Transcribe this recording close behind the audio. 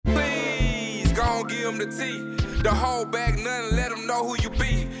gon' give them the tea. The whole bag, nothing, let them know who you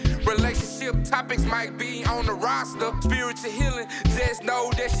be. Relationship topics might be on the roster. Spiritual healing, just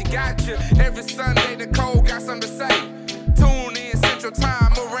know that she got you. Every Sunday, Nicole got something to say. Tune in Central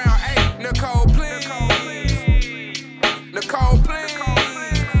Time around 8. Nicole, please. Nicole, please.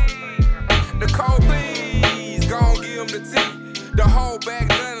 Nicole, please. Gon' give them the tea. The whole bag,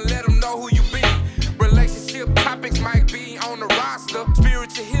 nothing, let them know who you be. Relationship topics might be on the roster.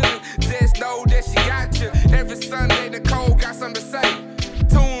 Spiritual healing, just know that she got you. Every Sunday, Nicole got something to say.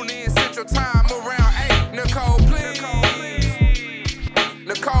 Tune in Central Time around 8. Nicole, please.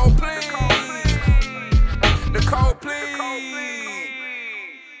 Nicole, please. Nicole, please.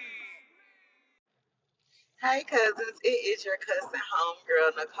 Hey cousins, it is your cousin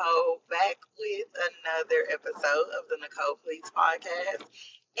homegirl Nicole back with another episode of the Nicole Please podcast.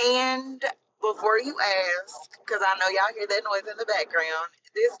 And before you ask, because I know y'all hear that noise in the background,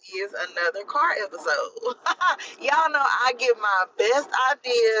 this is another car episode. Y'all know I give my best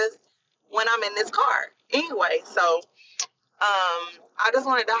ideas when I'm in this car. Anyway, so I just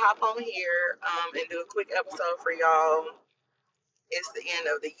wanted to hop on here and do a quick episode for y'all. It's the end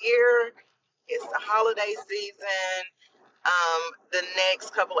of the year. It's the holiday season. The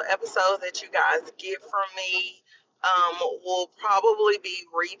next couple of episodes that you guys get from me will probably be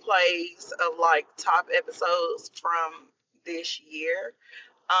replays of like top episodes from this year,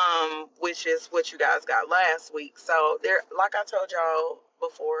 which is what you guys got last week. So there, like I told y'all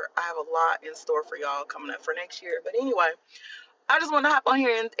before, I have a lot in store for y'all coming up for next year. But anyway, I just want to hop on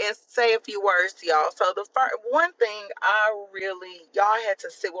here and say a few words to y'all. So the one thing y'all had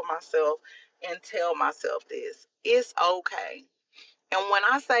to sit with myself and tell myself this: it's okay. And when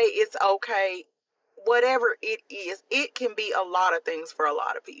I say it's okay, whatever it is, it can be a lot of things for a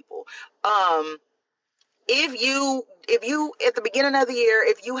lot of people. If you at the beginning of the year,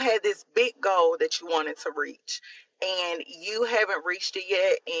 if you had this big goal that you wanted to reach and you haven't reached it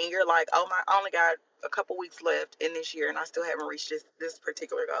yet, and you're like, oh my, I only got a couple weeks left in this year and I still haven't reached this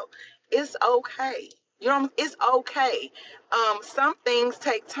particular goal, it's okay. You know, it's okay. Some things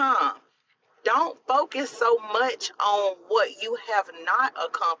take time. Don't focus so much on what you have not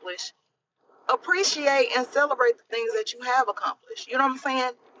accomplished. Appreciate and celebrate the things that you have accomplished. You know what I'm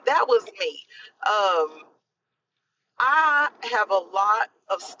saying? That was me. I have a lot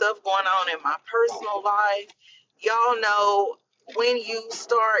of stuff going on in my personal life. Y'all know when you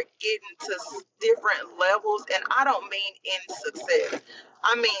start getting to different levels, and I don't mean in success,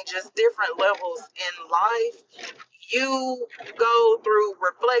 I mean just different levels in life, you go through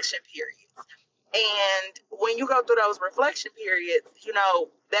reflection periods. And when you go through those reflection periods, you know,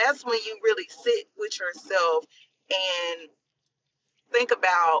 that's when you really sit with yourself and think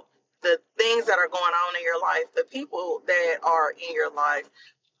about the things that are going on in your life, the people that are in your life.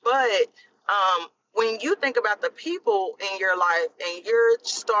 But when you think about the people in your life and you're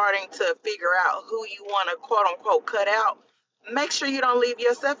starting to figure out who you want to quote unquote cut out, make sure you don't leave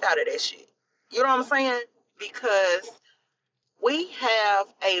yourself out of that shit. You know what I'm saying? Because we have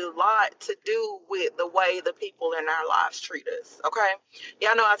a lot to do with the way the people in our lives treat us, okay?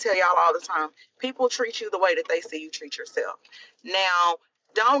 Y'all know I tell y'all all the time, people treat you the way that they see you treat yourself. Now,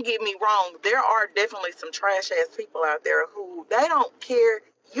 don't get me wrong, there are definitely some trash-ass people out there who, they don't care.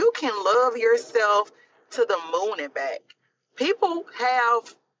 You can love yourself to the moon and back. People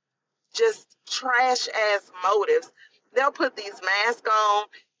have just trash-ass motives. They'll put these masks on.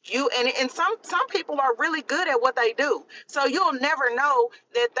 And some people are really good at what they do, so you'll never know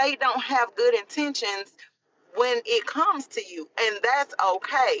that they don't have good intentions when it comes to you, and that's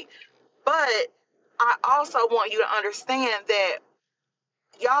okay. But I also want you to understand that,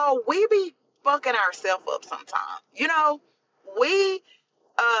 y'all, we be fucking ourselves up sometimes. You know, we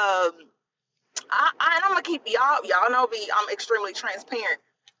and I'm gonna keep y'all know me, I'm extremely transparent.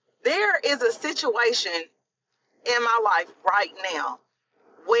 There is a situation in my life right now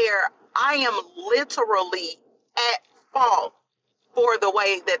where I am literally at fault for the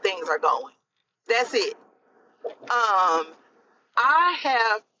way that things are going. That's it. I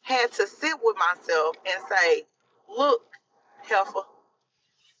have had to sit with myself and say, look, heifer,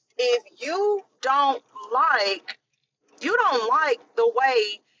 if you don't like the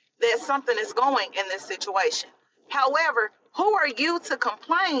way that something is going in this situation. However, who are you to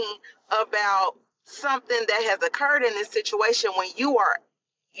complain about something that has occurred in this situation when you are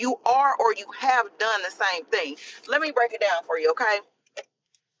or you have done the same thing? Let me break it down for you, okay?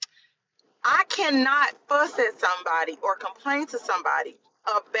 I cannot fuss at somebody or complain to somebody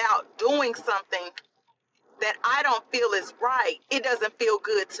about doing something that I don't feel is right. It doesn't feel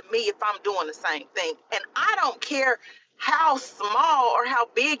good to me if I'm doing the same thing. And I don't care how small or how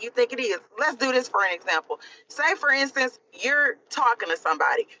big you think it is. Let's do this for an example. Say, for instance, you're talking to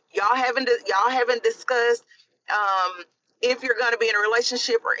somebody. Y'all haven't discussed if you're going to be in a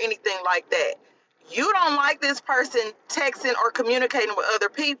relationship or anything like that. You don't like this person texting or communicating with other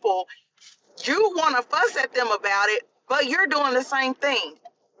people. You want to fuss at them about it, but you're doing the same thing.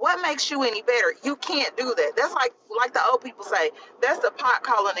 What makes you any better? You can't do that. That's like the old people say. That's the pot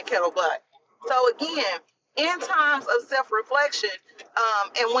calling the kettle black. So again, in times of self-reflection,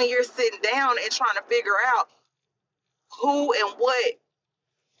 and when you're sitting down and trying to figure out who and what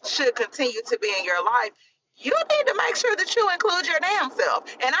should continue to be in your life, you need to make sure that you include your damn self.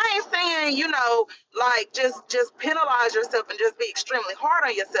 And I ain't saying, like just penalize yourself and just be extremely hard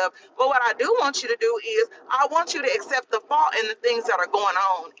on yourself. But what I do want you to do is I want you to accept the fault in the things that are going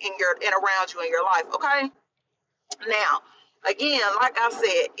on in your and around you in your life. Okay. Now, again, like I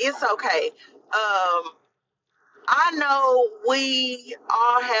said, it's okay. I know we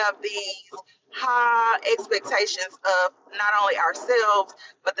all have these high expectations of not only ourselves,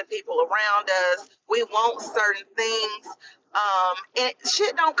 but the people around us. We want certain things, and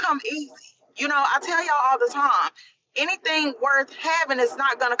shit don't come easy. I tell y'all all the time, anything worth having is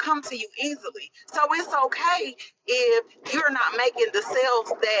not going to come to you easily. So it's okay if you're not making the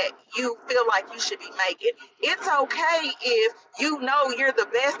sales that you feel like you should be making. It's okay if you know you're the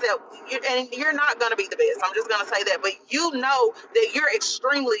best and you're not going to be the best. I'm just going to say that, but you know that you're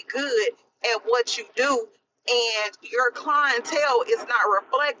extremely good at what you do and your clientele is not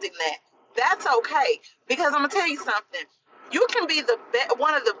reflecting that. That's okay, because I'm going to tell you something. You can be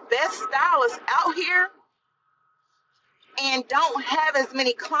one of the best stylists out here and don't have as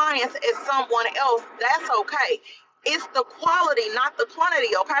many clients as someone else. That's okay. It's the quality, not the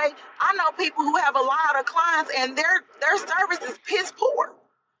quantity, okay? I know people who have a lot of clients and their service is piss poor.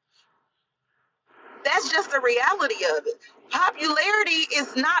 That's just the reality of it. Popularity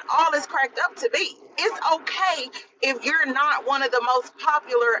is not all it's cracked up to be. It's okay if you're not one of the most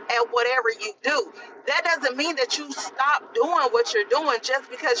popular at whatever you do. That doesn't mean that you stop doing what you're doing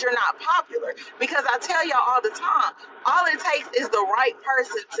just because you're not popular. Because I tell y'all all the time, all it takes is the right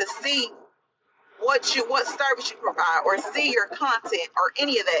person to see what service you provide or see your content or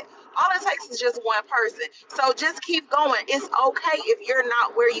any of that. All it takes is just one person. So just keep going. It's okay if you're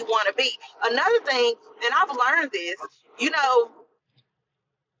not where you want to be. Another thing, and I've learned this,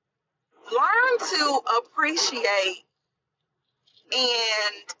 learn to appreciate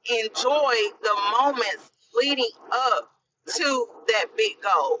and enjoy the moments leading up to that big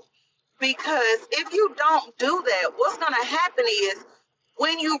goal. Because if you don't do that, what's going to happen is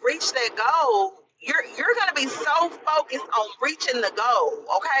when you reach that goal, you're going to be so focused on reaching the goal,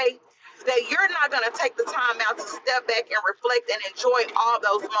 okay, that you're not going to take the time out to step back and reflect and enjoy all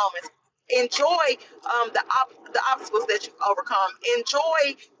those moments. Enjoy the obstacles that you've overcome.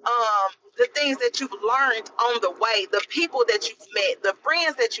 Enjoy the things that you've learned on the way, the people that you've met, the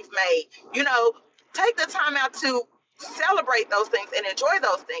friends that you've made. Take the time out to celebrate those things and enjoy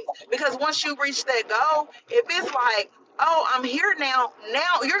those things. Because once you reach that goal, if it's like, oh, I'm here now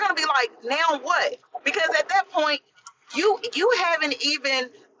you're going to be like, now what? Because at that point, you haven't even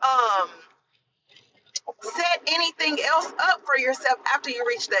set anything else up for yourself after you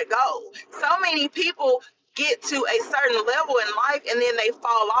reach that goal. So many people get to a certain level in life and then they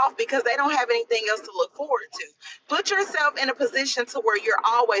fall off because they don't have anything else to look forward to. Put yourself in a position to where you're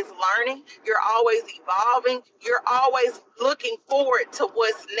always learning, you're always evolving, you're always looking forward to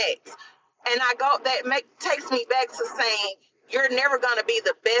what's next. And takes me back to saying you're never going to be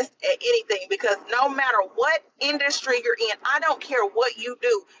the best at anything, because no matter what industry you're in, I don't care what you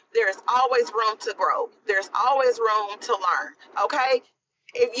do, there's always room to grow. There's always room to learn. Okay?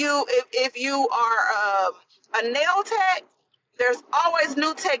 If you are a nail tech, there's always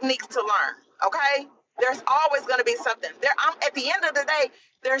new techniques to learn. Okay? There's always going to be something. At the end of the day,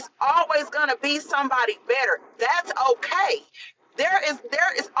 there's always going to be somebody better. That's okay. There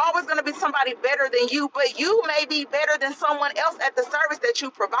is always going to be somebody better than you, but you may be better than someone else at the service that you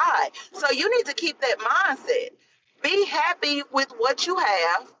provide. So you need to keep that mindset. Be happy with what you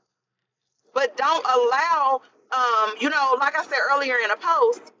have, but don't allow, like I said earlier in a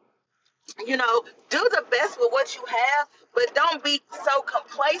post, do the best with what you have, but don't be so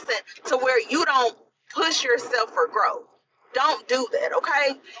complacent to where you don't push yourself for growth. Don't do that,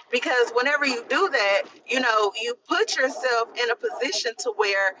 okay? Because whenever you do that, you put yourself in a position to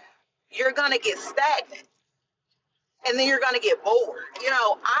where you're going to get stagnant. And then you're going to get bored.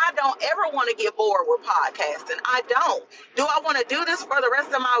 I don't ever want to get bored with podcasting. I don't. Do I want to do this for the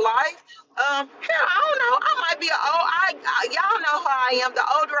rest of my life? Hell, I don't know. I might be y'all know how I am. The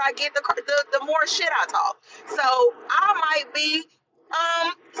older I get, the more shit I talk. So I might be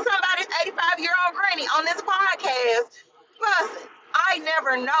somebody's 85-year-old granny on this podcast. Listen, I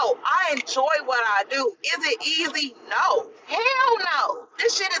never know. I enjoy what I do. Is it easy? No. Hell no.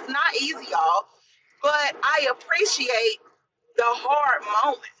 This shit is not easy, y'all. But I appreciate the hard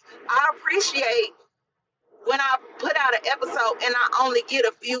moments. I appreciate when I put out an episode and I only get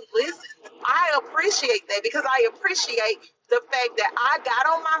a few listens. I appreciate that because I appreciate the fact that I got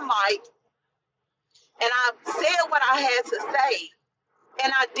on my mic and I said what I had to say,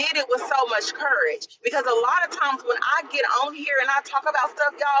 and I did it with so much courage. Because a lot of times when I get on here and I talk about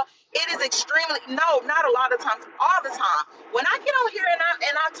stuff, y'all, it is extremely, no, not a lot of times, all the time. When I get on here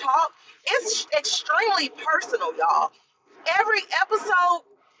and I talk, it's extremely personal, y'all. Every episode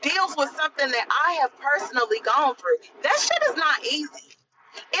deals with something that I have personally gone through. That shit is not easy.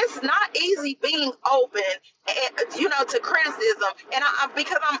 It's not easy being open, to criticism, and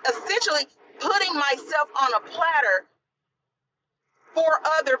because I'm essentially putting myself on a platter for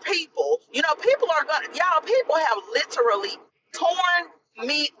other people. People are people have literally torn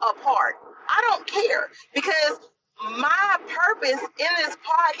me apart. I don't care because my purpose in this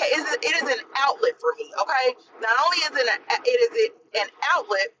podcast is an outlet for me. Okay, not only is it an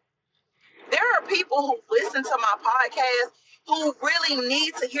outlet, there are people who listen to my podcast who really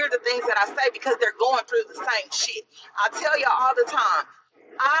need to hear the things that I say because they're going through the same shit. I tell y'all all the time,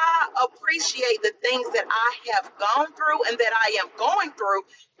 I appreciate the things that I have gone through and that I am going through,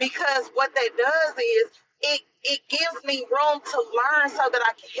 because what that does is it gives me room to learn so that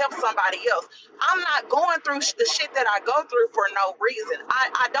I can help somebody else. I'm not going through the shit that I go through for no reason.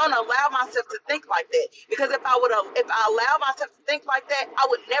 I don't allow myself to think like that, because if I allow myself to think like that, I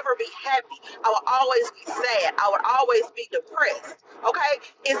would never be happy. I would always be sad. I would always be depressed. Okay?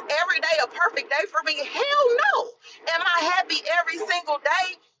 Is every day a perfect day for me? Hell no. Am I happy every single day?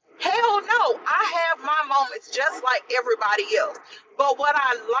 Hell no. I have my moments just like everybody else. But what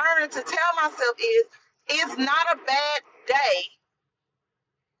I learned to tell myself is, it's not a bad day.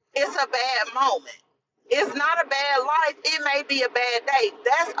 It's a bad moment. It's not a bad life. It may be a bad day.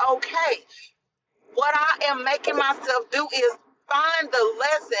 That's okay. What I am making myself do is find the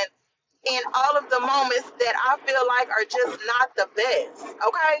lesson in all of the moments that I feel like are just not the best.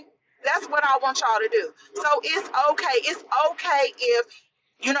 Okay? That's what I want y'all to do. So it's okay. It's okay if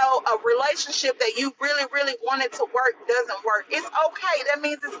a relationship that you really, really wanted to work doesn't work. It's okay. That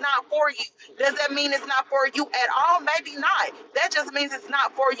means it's not for you. Does that mean it's not for you at all? Maybe not. That just means it's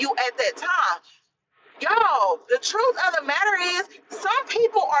not for you at that time. Y'all, the truth of the matter is, some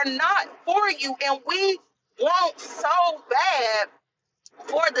people are not for you, and we want so bad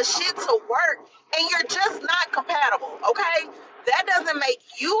for the shit to work, and you're just not compatible, okay? That doesn't make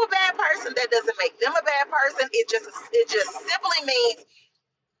you a bad person. That doesn't make them a bad person. It just simply means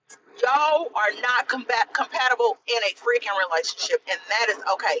y'all are not compatible in a freaking relationship, and that is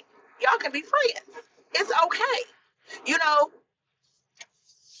okay. Y'all can be friends. It's okay.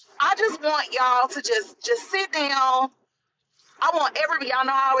 I just want y'all to just sit down. I want y'all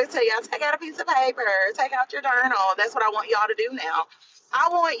know I always tell y'all, take out a piece of paper, take out your journal. That's what I want y'all to do now. I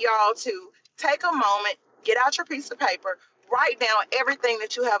want y'all to take a moment, get out your piece of paper, write down everything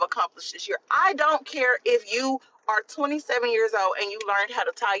that you have accomplished this year. I don't care if you are 27 years old and you learned how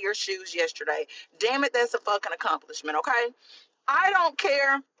to tie your shoes yesterday. Damn it, that's a fucking accomplishment, okay? I don't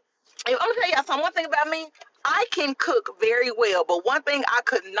care. I'm gonna tell y'all something. One thing about me, I can cook very well, but one thing I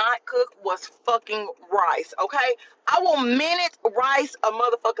could not cook was fucking rice, okay? I will minute rice a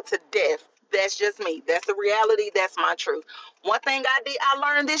motherfucker to death. That's just me. That's the reality. That's my truth. One thing I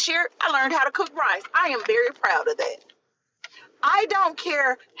learned this year, I learned how to cook rice. I am very proud of that. I don't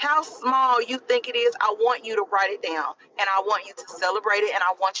care how small you think it is. I want you to write it down, and I want you to celebrate it, and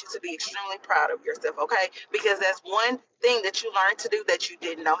I want you to be extremely proud of yourself, okay? Because that's one thing that you learned to do that you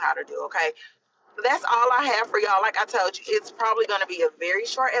didn't know how to do, okay? That's all I have for y'all. Like I told you, it's probably going to be a very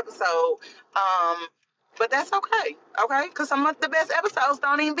short episode, but that's okay, okay? Because some of the best episodes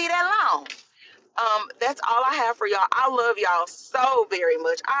don't even be that long. That's all I have for y'all. I love y'all so very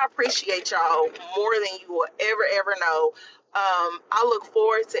much. I appreciate y'all more than you will ever know. I look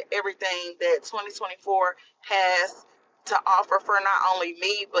forward to everything that 2024 has to offer for not only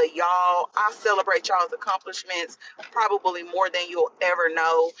me, but y'all. I celebrate y'all's accomplishments probably more than you'll ever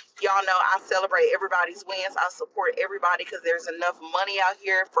know. Y'all know I celebrate everybody's wins. I support everybody because there's enough money out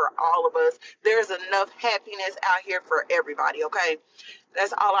here for all of us. There's enough happiness out here for everybody, okay?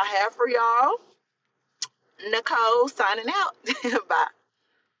 That's all I have for y'all. Nicole signing out. Bye.